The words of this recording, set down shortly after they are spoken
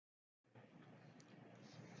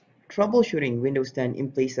Troubleshooting Windows 10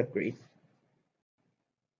 in-place upgrade.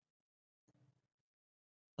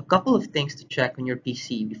 A couple of things to check on your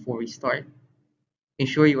PC before we start.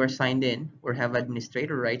 Ensure you are signed in or have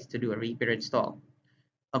administrator rights to do a repair install.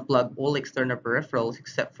 Unplug all external peripherals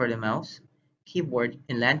except for the mouse, keyboard,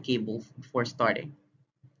 and LAN cable before starting.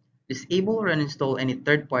 Disable or uninstall any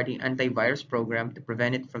third-party antivirus program to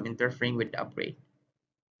prevent it from interfering with the upgrade.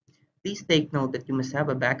 Please take note that you must have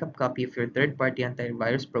a backup copy of your third-party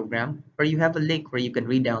antivirus program, or you have a link where you can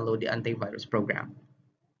re-download the antivirus program.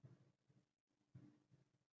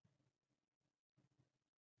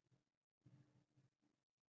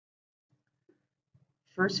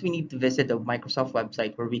 First, we need to visit the Microsoft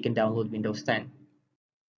website where we can download Windows 10.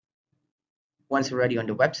 Once we're ready on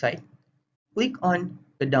the website, click on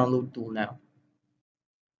the download tool now.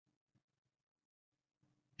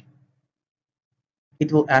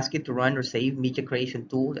 It will ask you to run or save media creation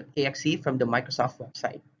tool.exe from the Microsoft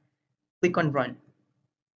website. Click on Run.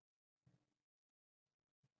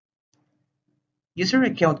 User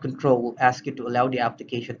account control will ask you to allow the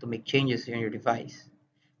application to make changes on your device.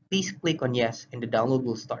 Please click on Yes and the download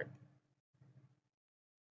will start.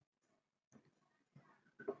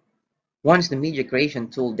 Once the media creation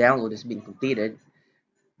tool download has been completed,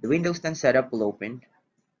 the Windows 10 setup will open.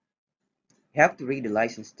 You have to read the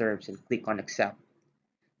license terms and click on Accept.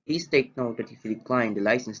 Please take note that if you decline the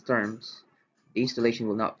license terms, the installation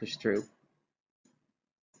will not push through.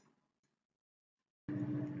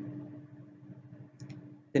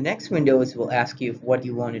 The next windows will ask you what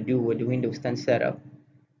you want to do with the Windows 10 setup.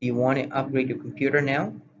 Do you want to upgrade your computer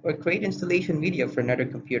now or create installation video for another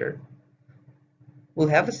computer? We'll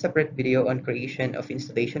have a separate video on creation of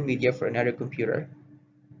installation media for another computer.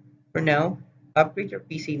 For now, upgrade your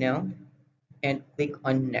PC now and click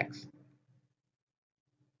on Next.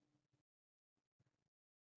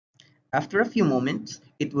 After a few moments,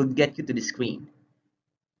 it will get you to the screen.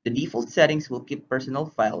 The default settings will keep personal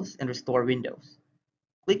files and restore Windows.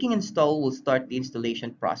 Clicking Install will start the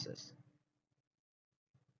installation process.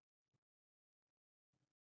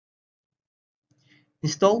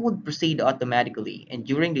 Install would proceed automatically, and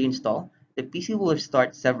during the install, the PC will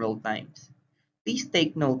restart several times. Please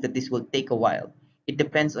take note that this will take a while. It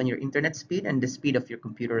depends on your internet speed and the speed of your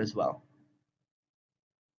computer as well.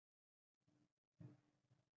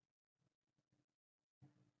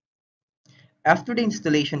 After the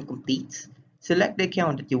installation completes, select the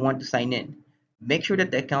account that you want to sign in. Make sure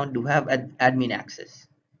that the account do have admin access.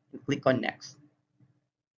 Click on Next.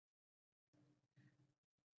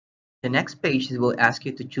 The next page will ask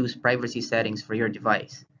you to choose privacy settings for your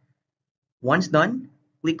device. Once done,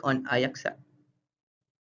 click on I accept.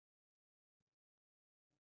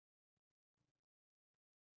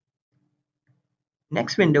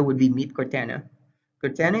 Next window would be Meet Cortana.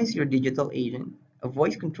 Cortana is your digital agent, a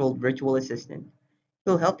voice-controlled virtual assistant. It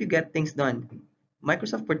will help you get things done.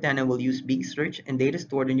 Microsoft Cortana will use big search and data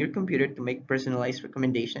stored on your computer to make personalized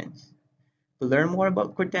recommendations. To learn more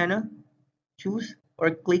about Cortana, choose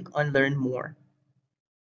or click on Learn More.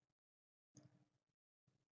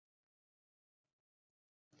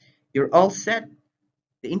 You're all set.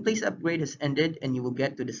 The in-place upgrade has ended and you will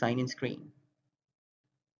get to the sign-in screen.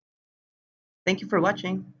 Thank you for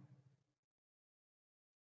watching.